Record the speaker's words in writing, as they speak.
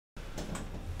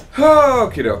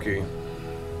Okie dokie.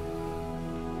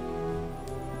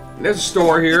 There's a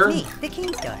store here. It's me, the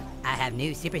King Store. I have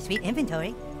new super sweet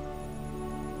inventory.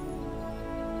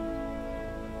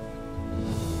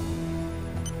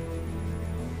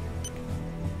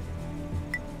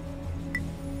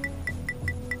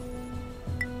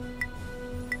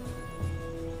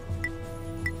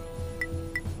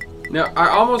 Now, I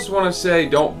almost want to say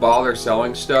don't bother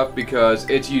selling stuff because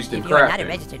it's used in If you are not a crafting.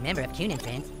 registered member of Kuhn &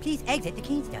 Friends, please exit the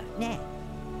King Store now.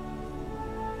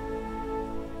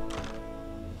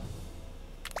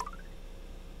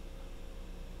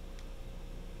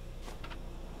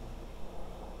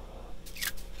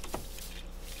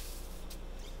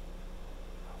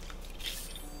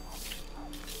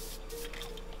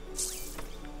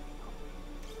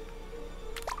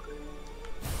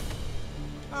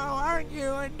 Oh, aren't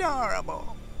you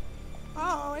adorable?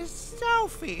 Oh, it's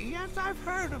Sophie. Yes, I've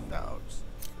heard of those.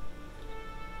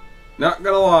 Not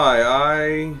gonna lie,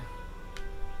 I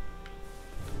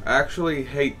actually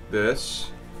hate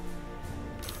this.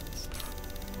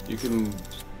 You can...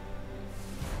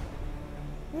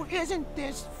 Well, isn't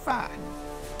this fun?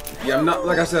 Yeah, I'm not,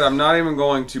 like I said, I'm not even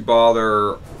going to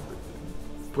bother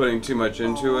putting too much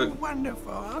into it.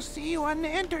 Wonderful. I'll see you on the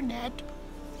internet.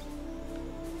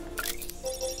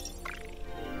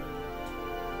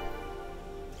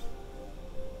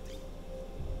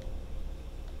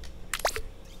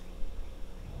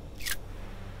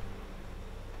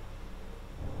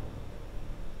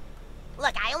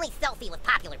 Look, I only selfie with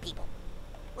popular people.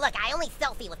 Look, I only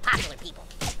selfie with popular people.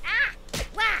 Ah!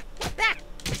 Wah! Bah!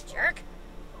 Jerk!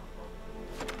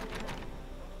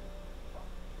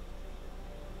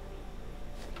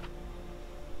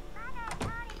 My name's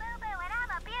Honey Boo Boo and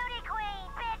I'm a beauty queen,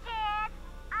 bitches!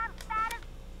 I'm fat as...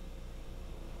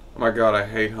 Oh my god, I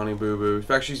hate Honey Boo Boo. In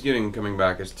fact, she's coming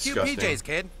back. It's Cute disgusting. PJs,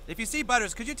 kid. If you see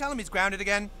Butters, could you tell him he's grounded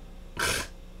again?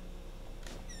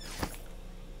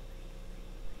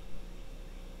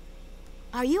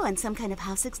 Are you on some kind of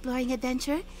house exploring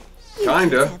adventure? You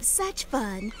Kinda. kids have such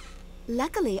fun.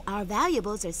 Luckily, our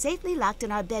valuables are safely locked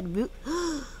in our bedroom.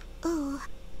 Oh,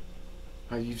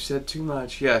 Oh, you've said too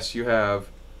much. Yes, you have.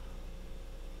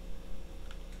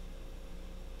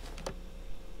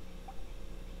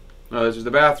 No, this is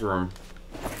the bathroom.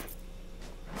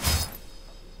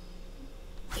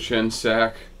 Chin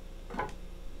sack.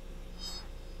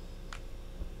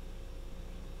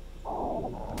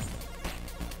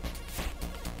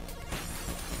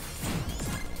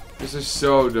 This is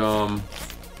so dumb.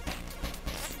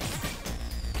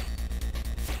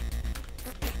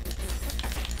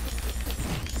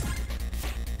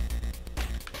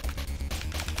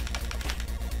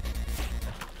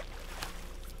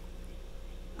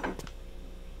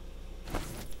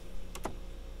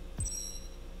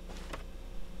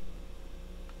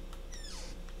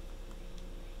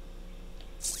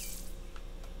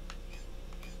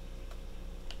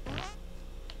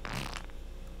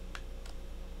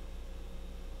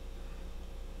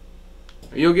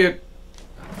 You'll get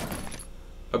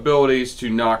abilities to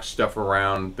knock stuff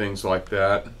around, things like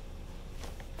that,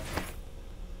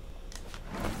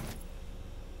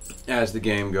 as the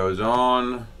game goes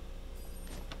on.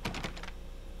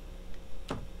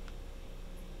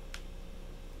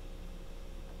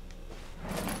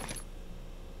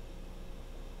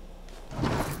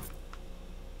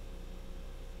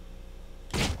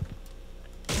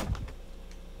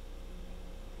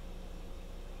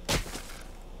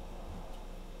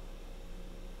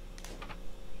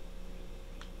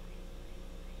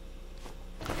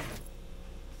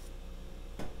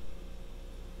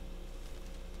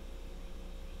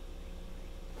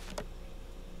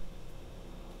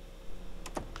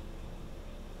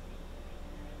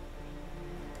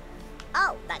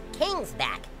 Oh, the king's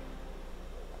back.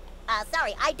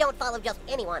 Sorry, I don't follow just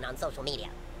anyone on social media.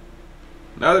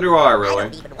 Neither do I, I really.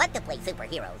 don't even want to play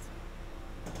superheroes.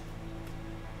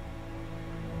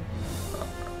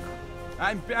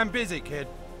 I'm busy, kid.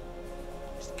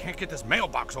 Just can't get this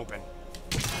mailbox open.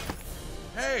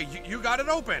 Hey, you got it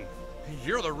open.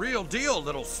 You're the real deal,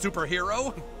 little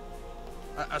superhero.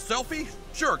 A selfie?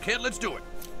 Sure, kid, let's do it.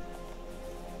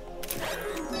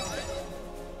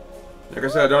 Like I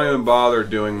said, I don't even bother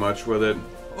doing much with it.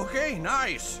 Okay,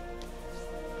 nice.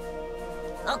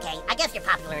 Okay, I guess you're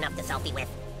popular enough to selfie with.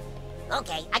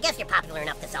 Okay, I guess you're popular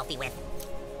enough to selfie with.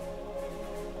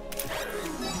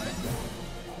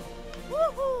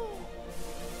 Woohoo!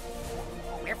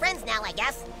 We're friends now, I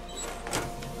guess.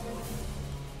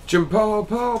 Jimpo,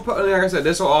 po, po. And like I said,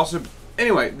 this will also...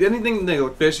 Anyway, anything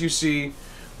like this you see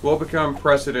will become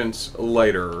precedents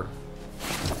later.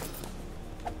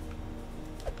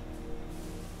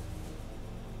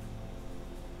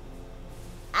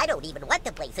 I don't even want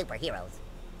to play superheroes.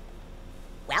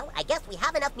 Well, I guess we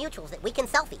have enough mutuals that we can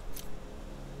selfie.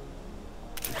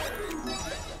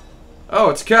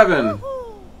 Oh, it's Kevin. Not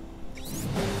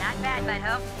bad, Bud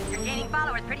Hope. You're gaining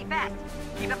followers pretty fast.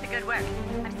 Keep up the good work.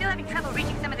 I'm still having trouble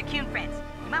reaching some of the Coon friends.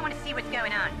 You might want to see what's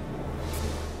going on.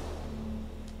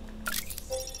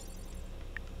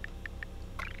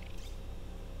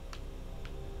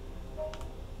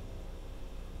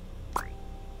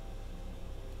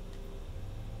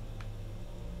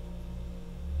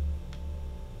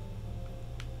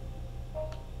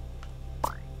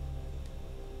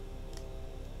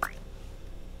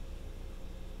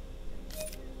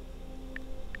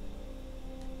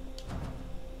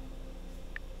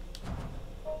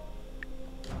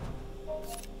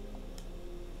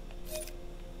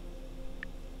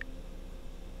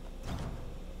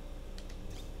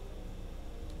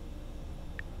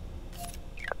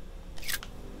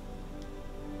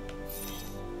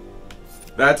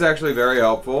 That's actually very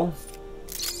helpful.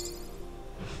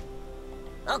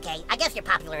 Okay, I guess you're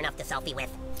popular enough to selfie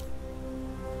with.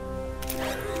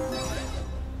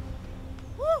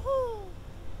 Woohoo!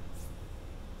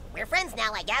 We're friends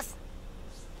now, I guess.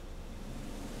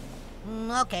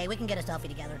 Okay, we can get a selfie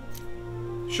together.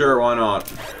 Sure, why not?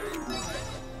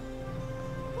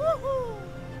 Woohoo!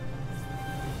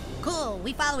 Cool,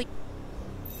 we follow.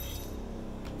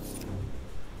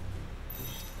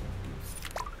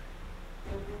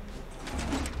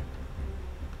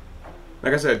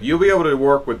 Like I said, you'll be able to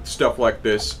work with stuff like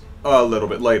this a little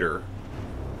bit later.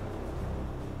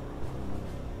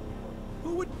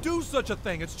 Who would do such a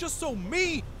thing? It's just so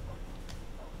mean.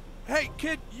 Hey,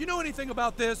 kid, you know anything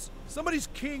about this? Somebody's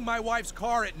keying my wife's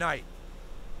car at night.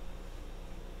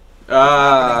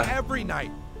 Every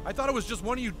night. I thought it was just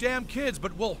one of you damn kids,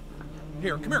 but well,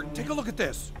 here, come here, take a look at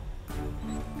this.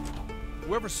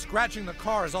 Whoever's scratching the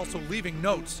car is also leaving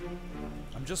notes.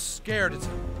 I'm just scared it's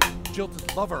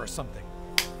Jilt's lover or something.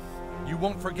 You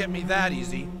won't forget me that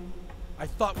easy. I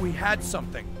thought we had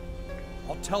something.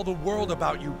 I'll tell the world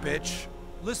about you, bitch.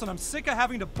 Listen, I'm sick of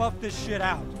having to buff this shit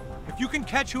out. If you can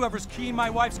catch whoever's keying my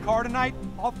wife's car tonight,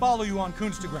 I'll follow you on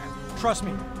Coonstagram. Trust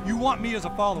me, you want me as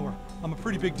a follower. I'm a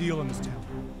pretty big deal in this town.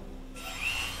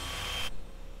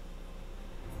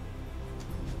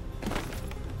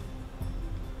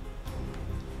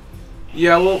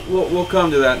 Yeah, we'll come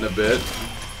to that in a bit.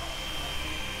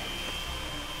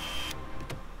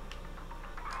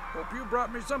 Hope you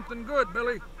brought me something good,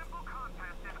 Billy.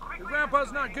 Your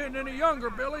grandpa's not getting any younger,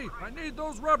 Billy. I need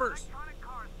those rubbers.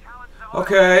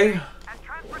 Okay.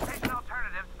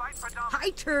 Hi,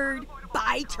 Turd.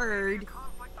 Bye, Turd.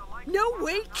 No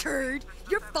way, Turd.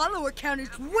 Your follower count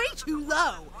is way too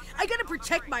low. I gotta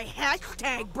protect my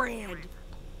hashtag brand.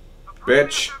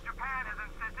 Bitch.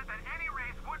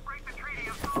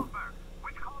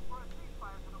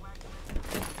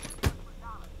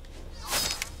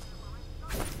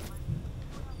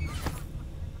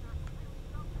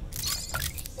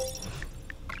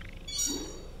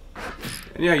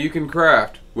 And yeah, you can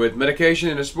craft. With medication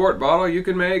in a sport bottle, you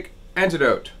can make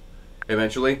antidote.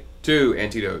 Eventually, 2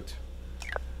 antidote.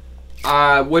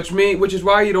 Which is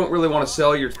why you don't really want to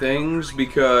sell your things,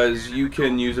 because you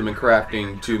can use them in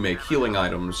crafting to make healing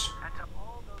items.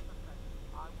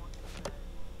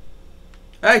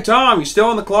 Hey Tom, you still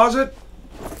in the closet?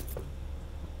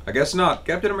 I guess not.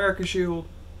 Captain America shield.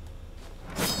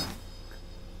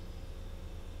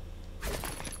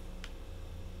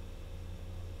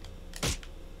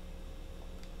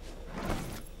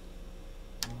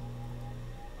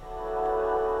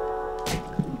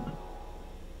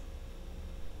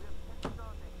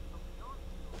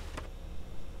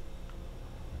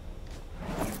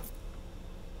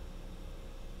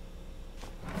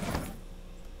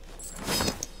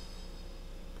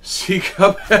 See,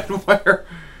 Cuphead, where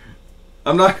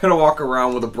I'm not gonna walk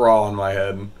around with a bra on my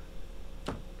head.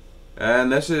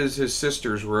 And this is his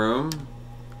sister's room.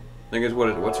 I think it's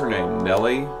what's her name?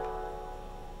 Nellie?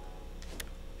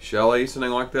 Shelly,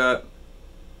 something like that.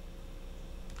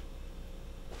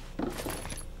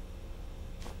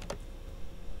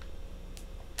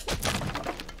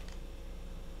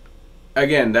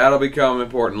 Again, that'll become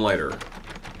important later.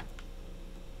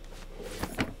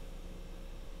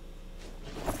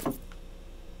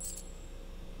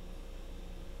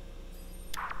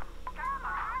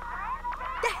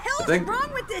 What's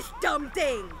wrong with this dumb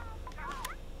thing?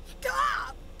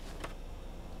 Stop!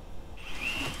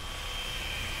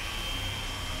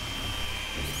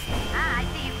 Ah, I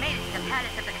see you've made it to the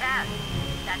Palace of the Clouds.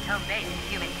 That's home base of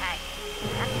humankind.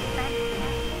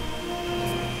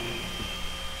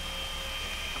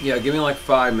 Yeah, give me like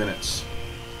 5 minutes.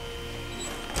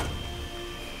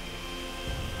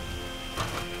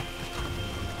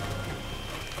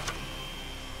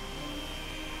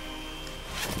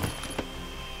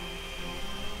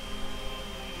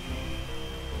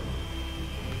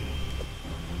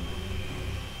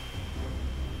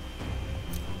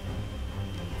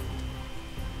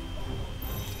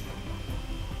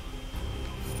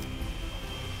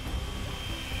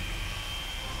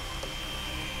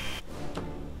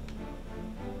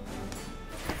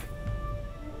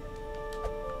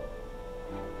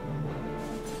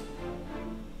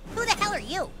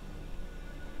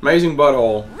 Amazing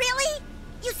butthole. Really?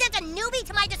 You sent a newbie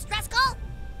to my distress call?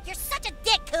 You're such a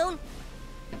dick, Coon.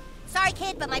 Sorry,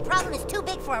 kid, but my problem is too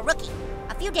big for a rookie.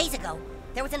 A few days ago,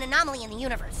 there was an anomaly in the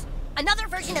universe. Another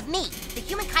version of me, the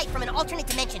human kite from an alternate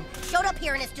dimension, showed up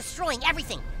here and is destroying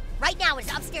everything. Right now,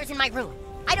 it's upstairs in my room.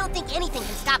 I don't think anything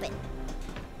can stop it.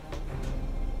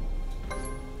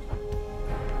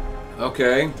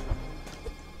 Okay.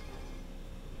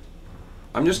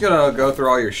 I'm just gonna go through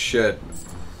all your shit.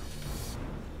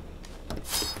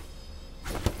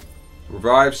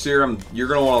 Revive serum, you're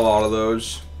gonna want a lot of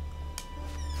those.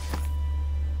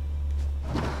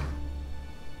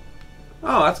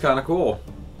 Oh, that's kind of cool.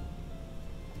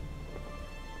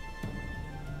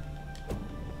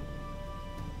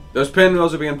 Those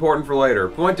pinwheels will be important for later.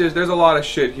 Point is, there's a lot of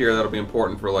shit here that'll be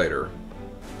important for later.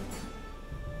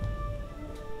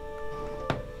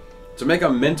 To make a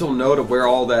mental note of where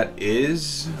all that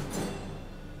is.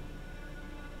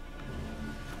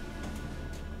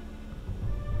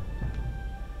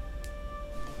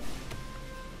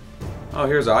 Oh,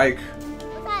 here's Ike.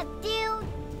 What's up, dude?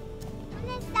 Want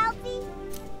a selfie?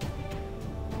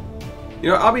 You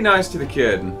know, I'll be nice to the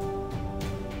kid.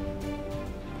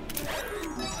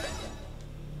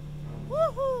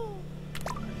 Woohoo!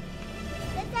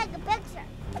 Let's take a picture.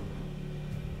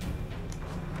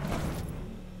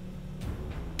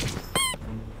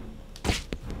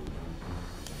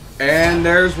 And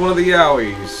there's one of the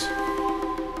Yowies.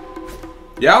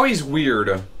 Yowie's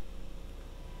weird.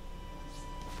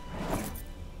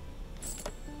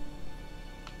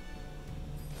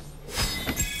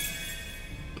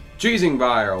 Cheesing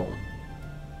vial.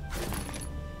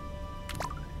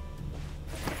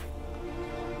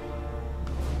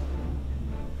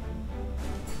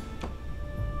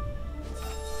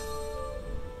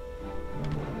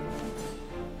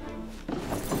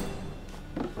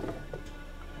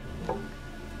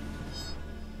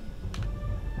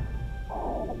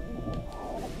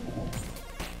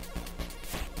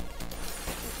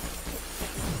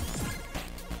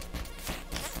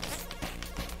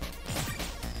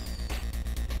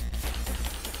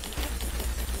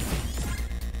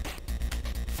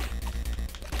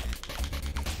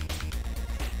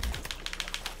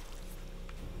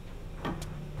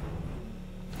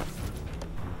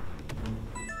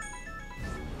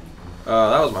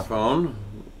 That was my phone.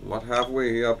 What have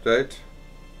we? Update.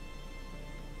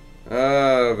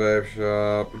 Vape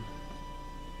shop.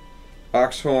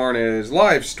 Oxhorn is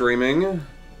live streaming.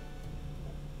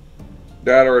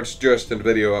 That or it's just a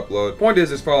video upload. Point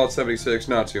is, it's Fallout 76,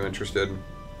 not too interested.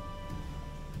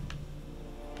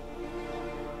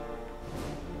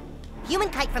 Human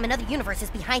kite from another universe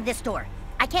is behind this door.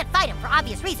 I can't fight him for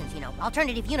obvious reasons, you know,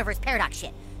 alternative universe paradox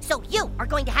shit. So you are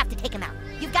going to have to take him out.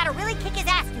 You've got to really kick his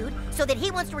ass, dude, so that he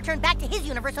wants to return back to his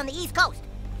universe on the East Coast.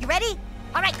 You ready?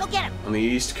 All right, go get him. On the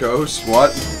East Coast?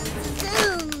 What?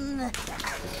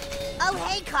 Oh,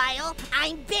 hey, Kyle.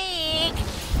 I'm big.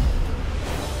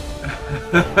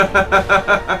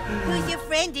 Who's your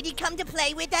friend? Did he come to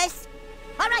play with us?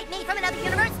 All right, me from another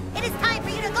universe. It is time for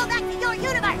you to go back to your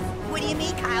universe. What do you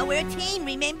mean, Kyle? We're a team,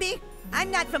 remember? I'm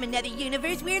not from another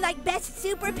universe. We're like best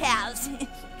super pals.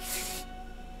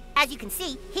 As you can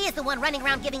see, he is the one running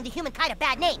around giving the human kite a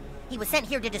bad name. He was sent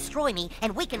here to destroy me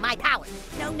and weaken my powers.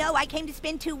 No, I came to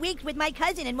spend 2 weeks with my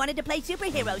cousin and wanted to play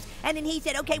superheroes. And then he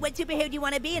said, okay, what superhero do you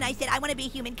want to be? And I said, I want to be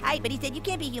human kite. But he said, you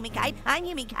can't be human kite. I'm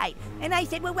human kite. And I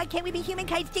said, well, why can't we be human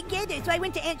kites together? So I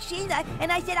went to Aunt Sheila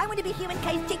and I said, I want to be human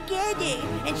kites together.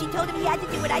 And she told him he had to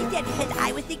do what I said because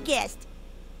I was the guest.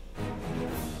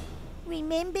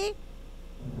 Remember?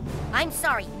 I'm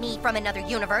sorry, me from another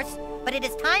universe, but it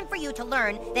is time for you to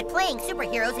learn that playing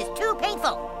superheroes is too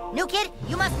painful. New kid,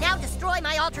 you must now destroy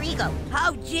my alter ego.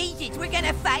 Oh, Jesus, we're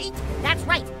gonna fight? That's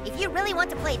right. If you really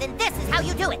want to play, then this is how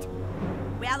you do it.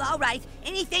 Well, all right.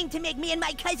 Anything to make me and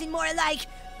my cousin more alike.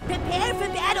 Prepare for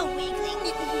battle,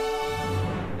 weakling.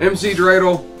 MC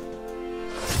Dreidel.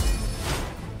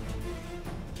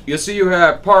 You see you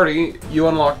have party. You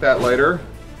unlock that later.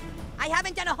 I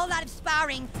haven't done a whole lot of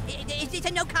sparring. Is this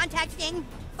a no-contact thing?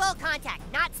 Full contact,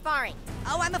 not sparring.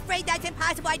 Oh, I'm afraid that's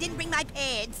impossible. I didn't bring my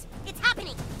pads. It's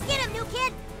happening. Get him, new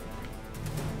kid.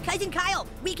 Cousin Kyle,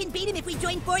 we can beat him if we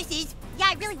join forces. Yeah,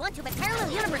 I really want to, but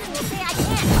parallel universe will say I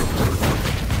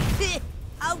can't.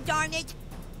 Oh, darn it.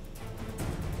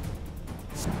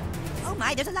 Oh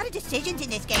my, there's a lot of decisions in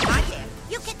this game, aren't there?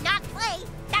 You could not play.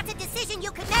 That's a decision you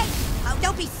could make. Oh,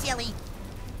 don't be silly.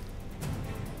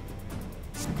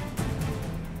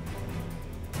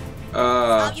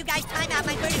 Oh, you guys, time out.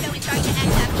 My vertigo is starting to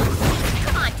act up.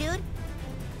 Come on, dude.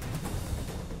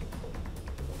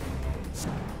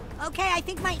 Okay, I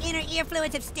think my inner ear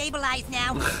fluids have stabilized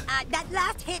now. That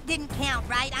last hit didn't count,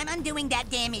 right? I'm undoing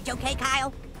that damage, okay,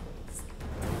 Kyle?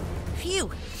 Phew.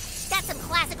 That's some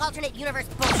classic alternate universe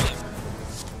bullshit.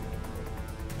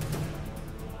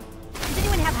 Does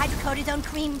anyone have hydrocortisone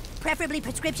cream, preferably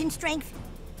prescription strength?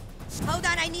 Hold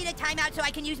on, I need a timeout so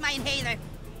I can use my inhaler.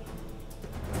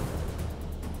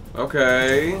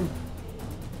 Okay.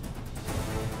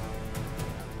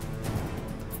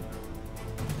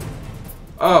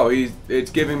 Oh, it's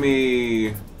giving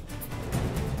me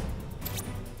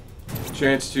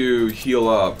chance to heal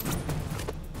up.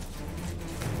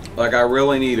 Like I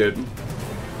really needed.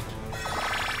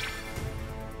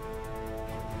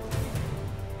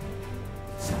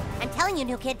 I'm telling you,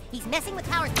 new kid, he's messing with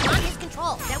powers beyond his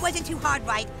control. That wasn't too hard,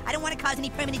 right? I don't want to cause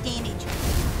any permanent damage.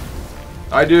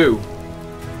 I do.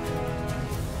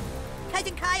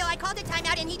 Cousin Kyle, I called a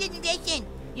timeout and he didn't listen.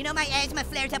 You know my asthma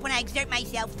flares up when I exert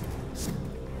myself.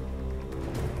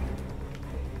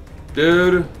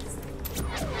 Dude.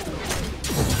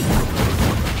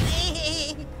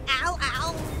 Ow,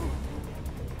 ow.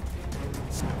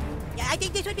 Yeah, I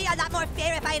think this would be a lot more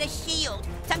fair if I had a shield.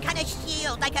 Some kind of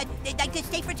shield, like the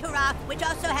Safer Torah, which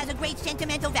also has a great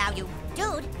sentimental value.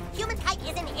 Dude, humankind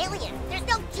is an alien. There's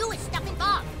no Jewish stuff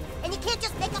involved. And you can't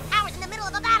just make up powers in the middle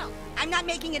of a battle. I'm not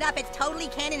making it up. It's totally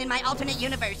canon in my alternate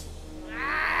universe.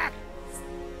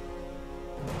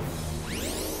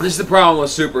 This is the problem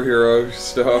with superhero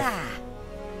stuff.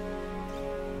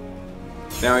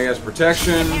 Now he has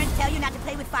protection. My parents tell you not to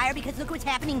play with fire because look what's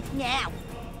happening now.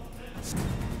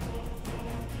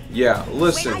 Yeah,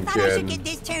 listen, wait, I thought I should kid. get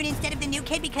this turn instead of the new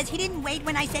kid because he didn't wait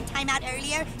when I said timeout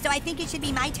earlier, so I think it should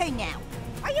be my turn now.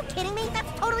 Are you kidding me?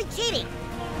 That's totally cheating.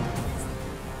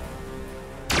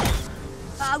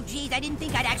 Oh, geez, I didn't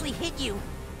think I'd actually hit you.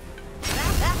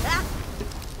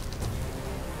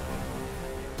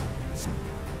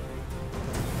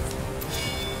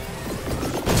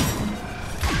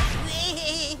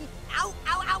 Ow,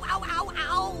 ow, ow, ow, ow,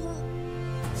 ow.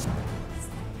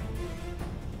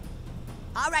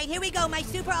 All right, here we go. My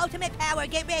super ultimate power.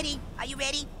 Get ready. Are you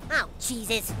ready? Oh,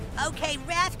 Jesus. Okay,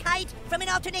 Wrath Kite from an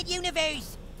alternate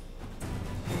universe.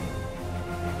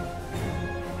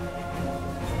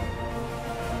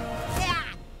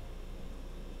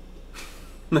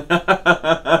 I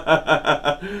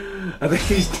think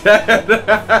he's dead.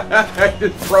 I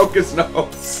just broke his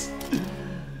nose.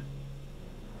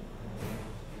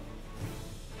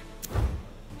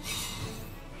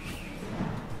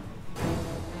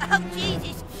 Oh,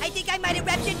 Jesus. I think I might have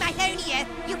ruptured my hernia.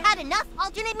 You had enough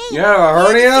alternate me? Yeah, a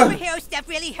hernia? Yeah, the superhero stuff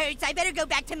really hurts. I better go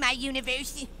back to my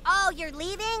universe. Oh, you're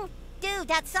leaving? Dude,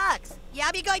 that sucks. Yeah,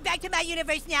 I'll be going back to my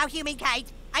universe now, Human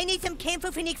Kite. I need some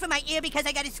camphophonique for my ear because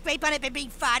I got a scrape on it for being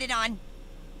farted on.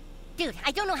 Dude,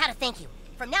 I don't know how to thank you.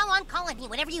 From now on, call on me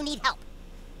whenever you need help.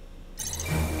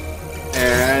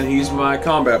 And he's my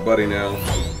combat buddy now.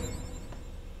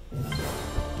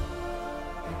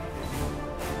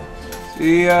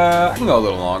 See, I can go a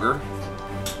little longer.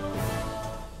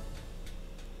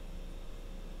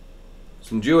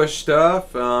 Some Jewish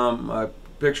stuff. A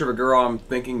picture of a girl I'm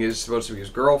thinking is supposed to be his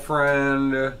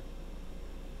girlfriend. An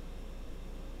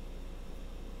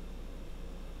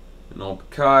old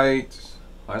kite.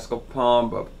 Bicycle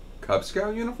pump. A Cub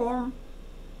Scout uniform?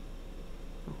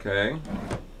 Okay.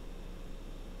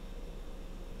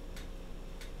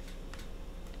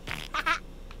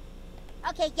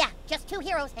 Okay, yeah, just two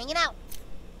heroes hanging out.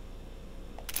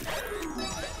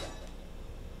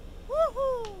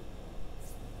 Woohoo!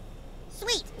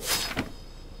 Sweet!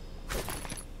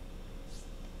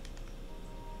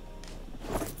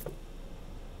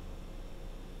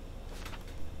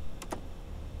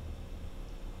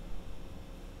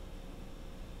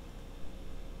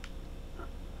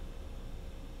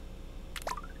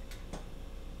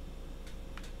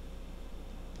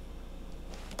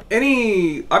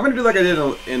 I'm gonna do like I did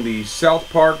in the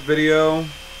Southpark video,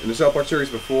 in the Southpark series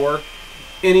before.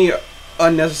 Any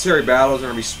unnecessary battles are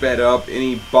gonna be sped up.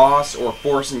 Any boss or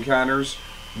force encounters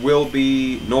will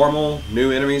be normal.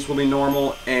 New enemies will be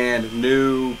normal, and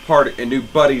new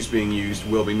buddies being used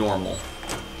will be normal.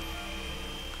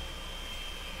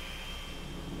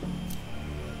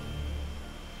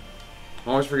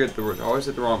 Always hit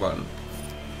the wrong button.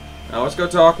 Now let's go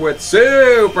talk with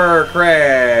Super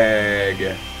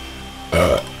Craig.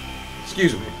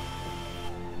 Excuse me.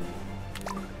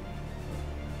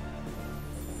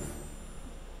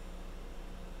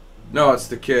 No, it's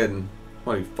the kid.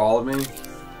 What, he followed me?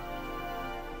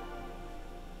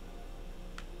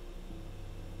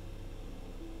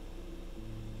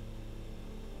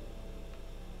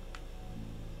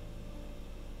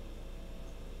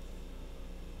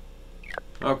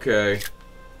 Okay.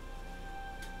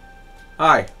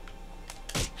 Hi.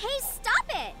 Hey, stop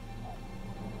it!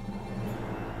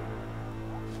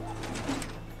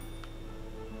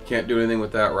 Can't do anything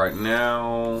with that right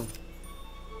now.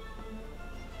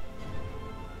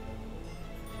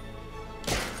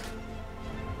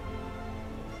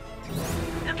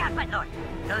 Look out, Buttlord.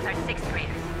 Those are 6th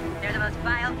graders. They're the most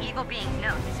vile, evil beings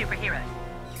known to superheroes.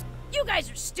 You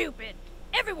guys are stupid.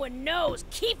 Everyone knows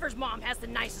Kiefer's mom has the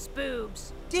nicest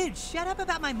boobs. Dude, shut up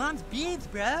about my mom's boobs,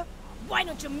 bro. Why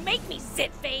don't you make me,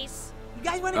 zit face? You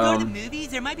guys want to go to the movies?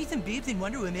 There might be some boobs in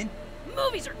Wonder Woman.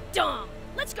 Movies are dumb.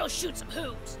 Let's go shoot some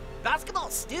hoops.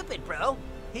 Basketball's stupid, bro.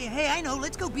 Hey, I know.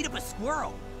 Let's go beat up a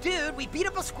squirrel. Dude, we beat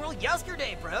up a squirrel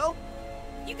yesterday, bro.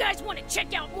 You guys want to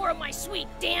check out more of my sweet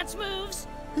dance moves?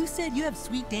 Who said you have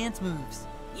sweet dance moves?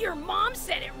 Your mom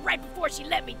said it right before she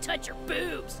let me touch her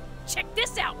boobs. Check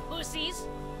this out, pussies.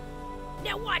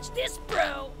 Now watch this,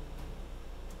 bro.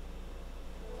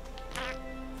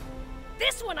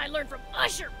 This one I learned from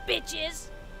Usher, bitches.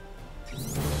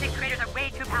 6th graders are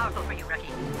way too powerful for you, rookie.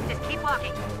 Just keep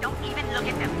walking. Don't even look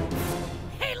at them.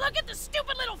 Hey, look at the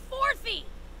stupid little fourthie.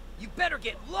 You better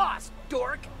get lost,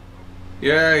 dork.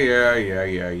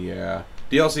 Yeah.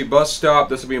 DLC bus stop.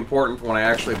 This will be important for when I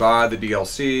actually buy the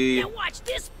DLC. Now watch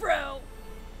this, bro.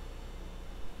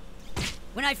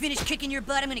 When I finish kicking your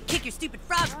butt, I'm gonna kick your stupid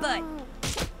frog's butt.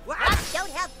 Frogs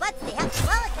don't have butts, they have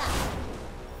swallowtails.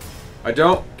 I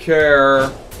don't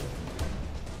care.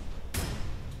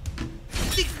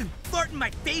 Think you can fart in my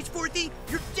face, Fourthie?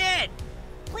 You're dead!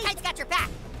 Kite's got your back.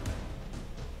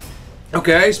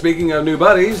 Okay, speaking of new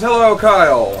buddies, hello,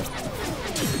 Kyle.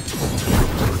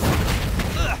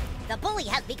 The bully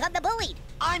has become the bullied.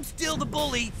 I'm still the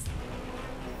bully.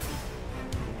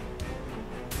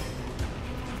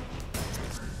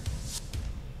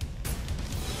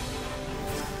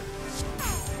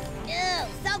 Ew,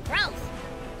 so gross.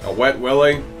 A wet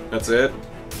willy. That's it.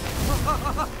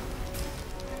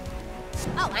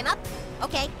 Oh, I'm up?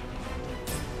 Okay.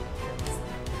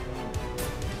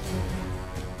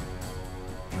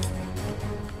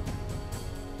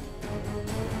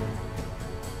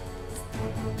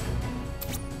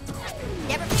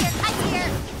 Never fear, Kite's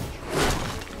here.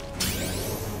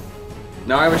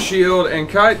 Now I have a shield, and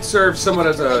Kite serves somewhat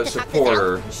as a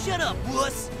supporter. Shut up,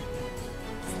 wuss!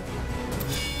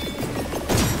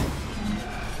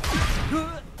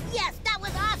 Yes, that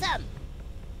was awesome.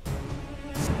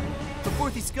 The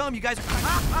Fourthie scum, you guys are...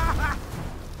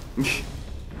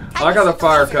 I like how the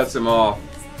fire cuts him off.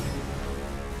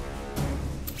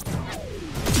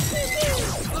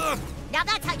 Now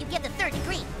that's how you give the 3rd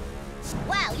degree.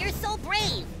 Wow, you're so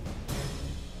brave.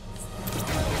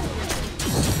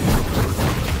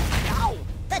 Ow!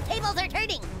 The tables are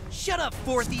turning. Shut up,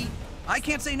 Fourthie! I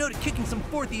can't say no to kicking some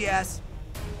Fourthie ass.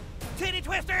 Titty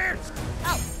twister!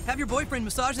 Oh. Have your boyfriend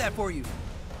massage that for you.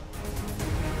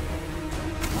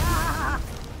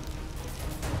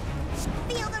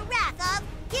 Feel the wrath of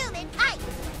human Kite.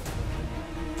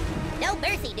 No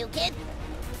mercy, new kid.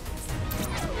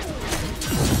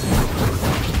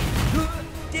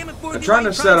 Damn it, Fourthie! I'm trying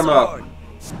to set him up.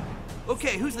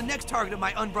 Okay, who's the next target of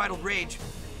my unbridled rage?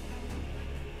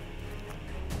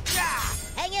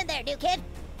 Hang in there, new kid.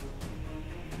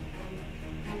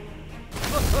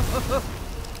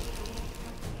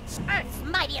 Earth's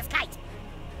mightiest kite.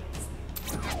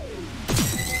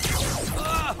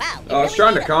 Wow, I was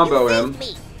trying to combo him.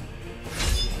 Me.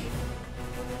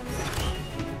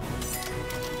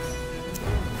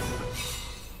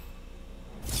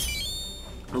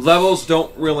 Levels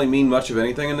don't really mean much of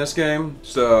anything in this game,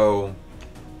 so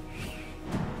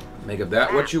make of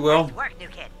that what you will. Nice work, new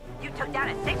kid. You took down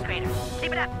a 6th grader.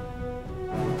 Keep it up.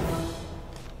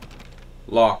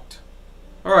 Locked.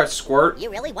 Alright, Squirt. You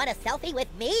really want a selfie with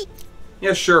me?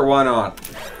 Yeah, sure, why not?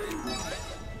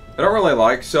 I don't really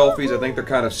like selfies. I think they're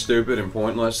kind of stupid and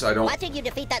pointless. Watching you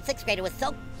defeat that 6th grader was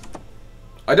so...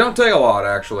 I don't take a lot,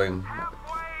 actually.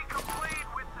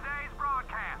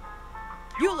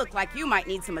 You look like you might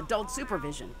need some adult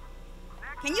supervision.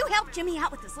 Can you help Jimmy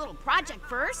out with this little project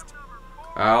first?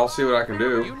 I'll see what I can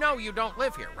do. You know you don't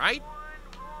live here, right?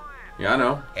 Yeah, I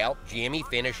know. Help Jimmy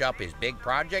finish up his big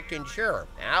project, and sure,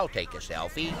 I'll take a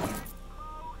selfie.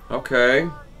 Okay.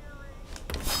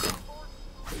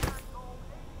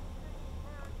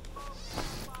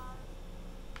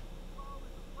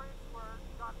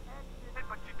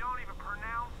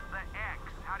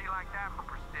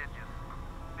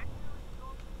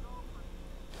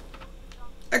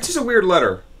 X is a weird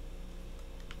letter.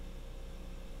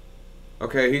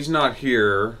 Okay, he's not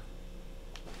here.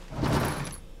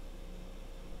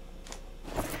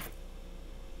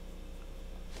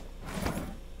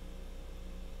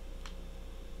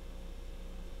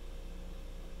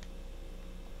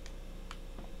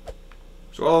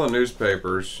 Swallow the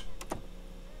newspapers.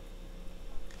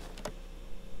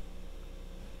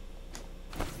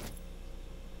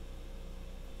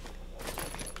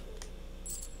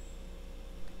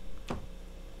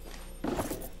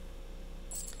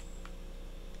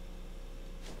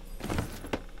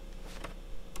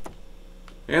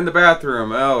 In the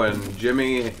bathroom. Oh, and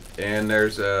Jimmy, and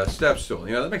there's a step stool.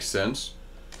 You know, that makes sense.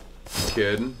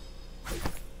 Kid.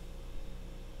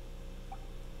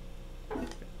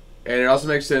 And it also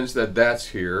makes sense that that's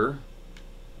here.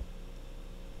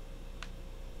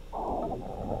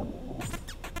 I'll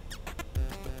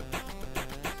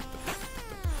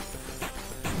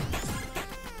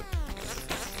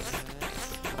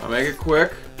make it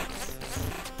quick.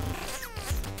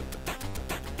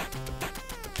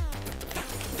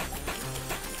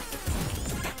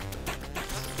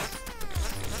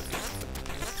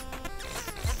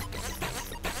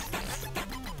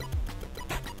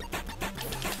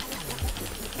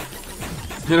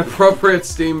 Inappropriate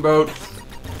steamboat.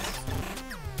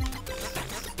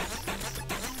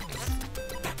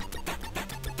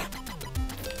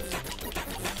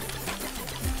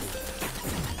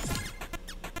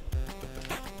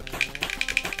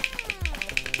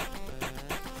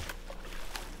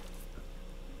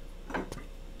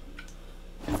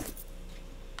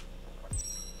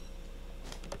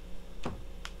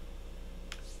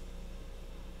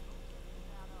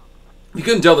 You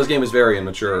couldn't tell this game is very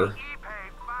immature.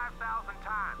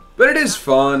 But it is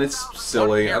fun. It's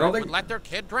silly. I don't think would let their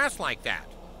kid dress like that.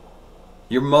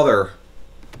 Your mother.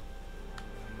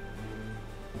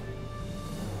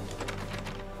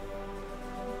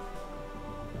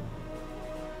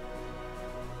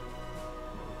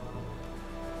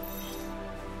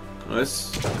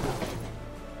 This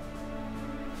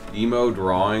emo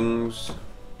drawings.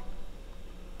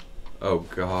 Oh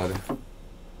god.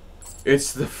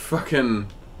 It's the fucking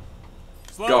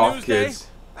Slow golf news day? kids.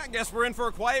 I guess we're in for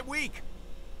a quiet week.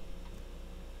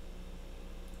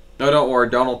 No, don't worry.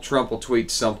 Donald Trump will tweet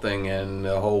something and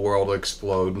the whole world will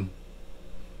explode.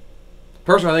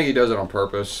 Personally, I think he does it on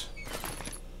purpose.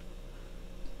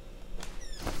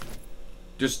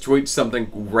 Just tweet something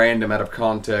random out of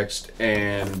context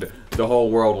and the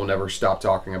whole world will never stop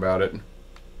talking about it.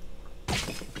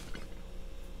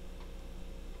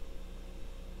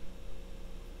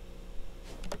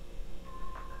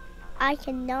 I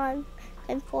cannot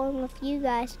conform with you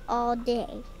guys all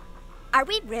day. Are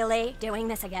we really doing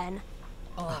this again?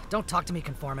 Oh, don't talk to me,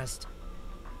 conformist.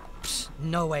 Psh,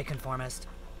 no way, conformist.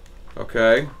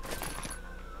 Okay.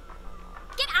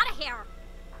 Get out of here!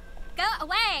 Go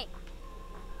away!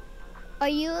 Are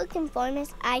you a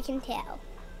conformist? I can tell.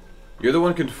 You're the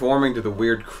one conforming to the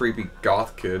weird, creepy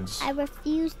goth kids. I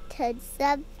refuse to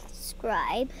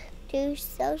subscribe to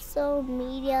social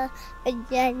media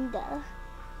agenda.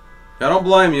 I don't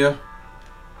blame you.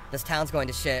 This town's going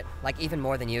to shit, like even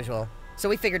more than usual. So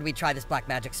we figured we'd try this black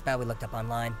magic spell we looked up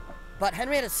online. But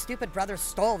Henrietta's stupid brother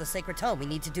stole the sacred tome we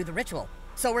need to do the ritual.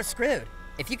 So we're screwed.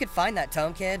 If you could find that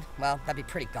tome, kid, well, that'd be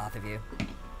pretty goth of you.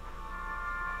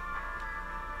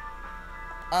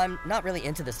 I'm not really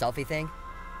into the selfie thing.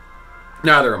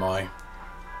 Neither am I.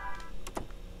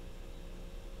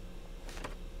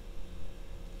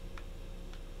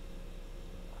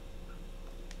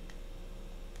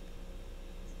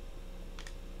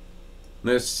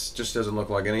 This just doesn't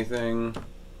look like anything.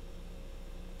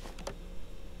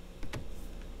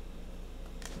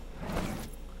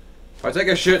 If I take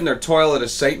a shit in their toilet,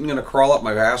 is Satan gonna crawl up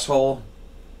my asshole?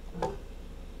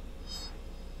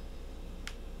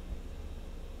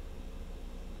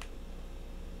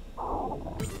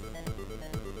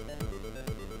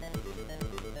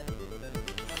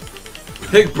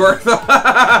 Big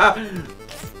Bertha!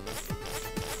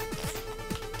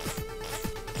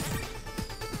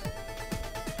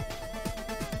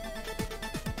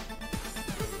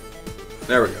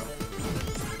 There we go.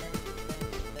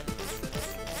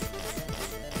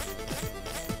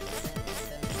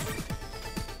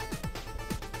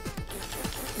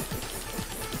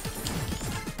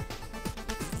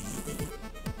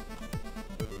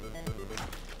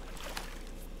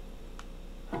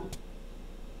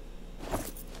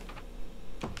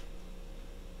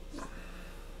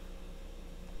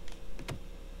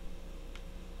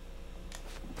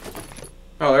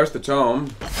 Oh, there's the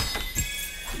tome.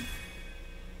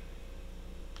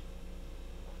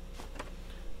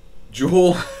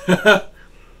 Jewel.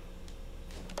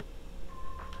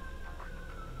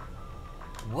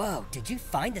 Whoa, did you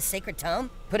find the sacred tome?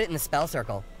 Put it in the spell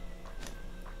circle.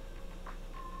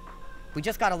 We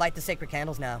just gotta light the sacred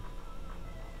candles now.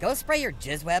 Go spray your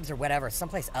jizz webs or whatever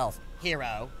someplace else,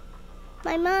 hero.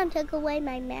 My mom took away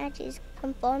my matches,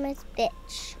 conformist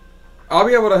bitch. I'll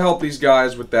be able to help these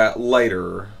guys with that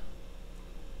later.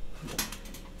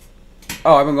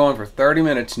 Oh, I've been going for 30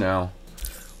 minutes now.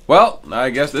 Well,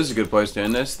 I guess this is a good place to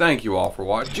end this. Thank you all for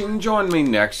watching. Join me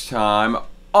next time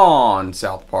on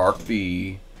South Park,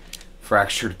 the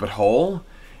Fractured But Whole,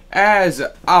 as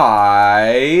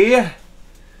I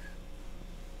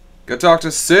go talk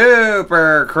to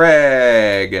Super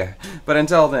Craig. But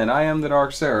until then, I am the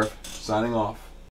Dark Seraph, signing off.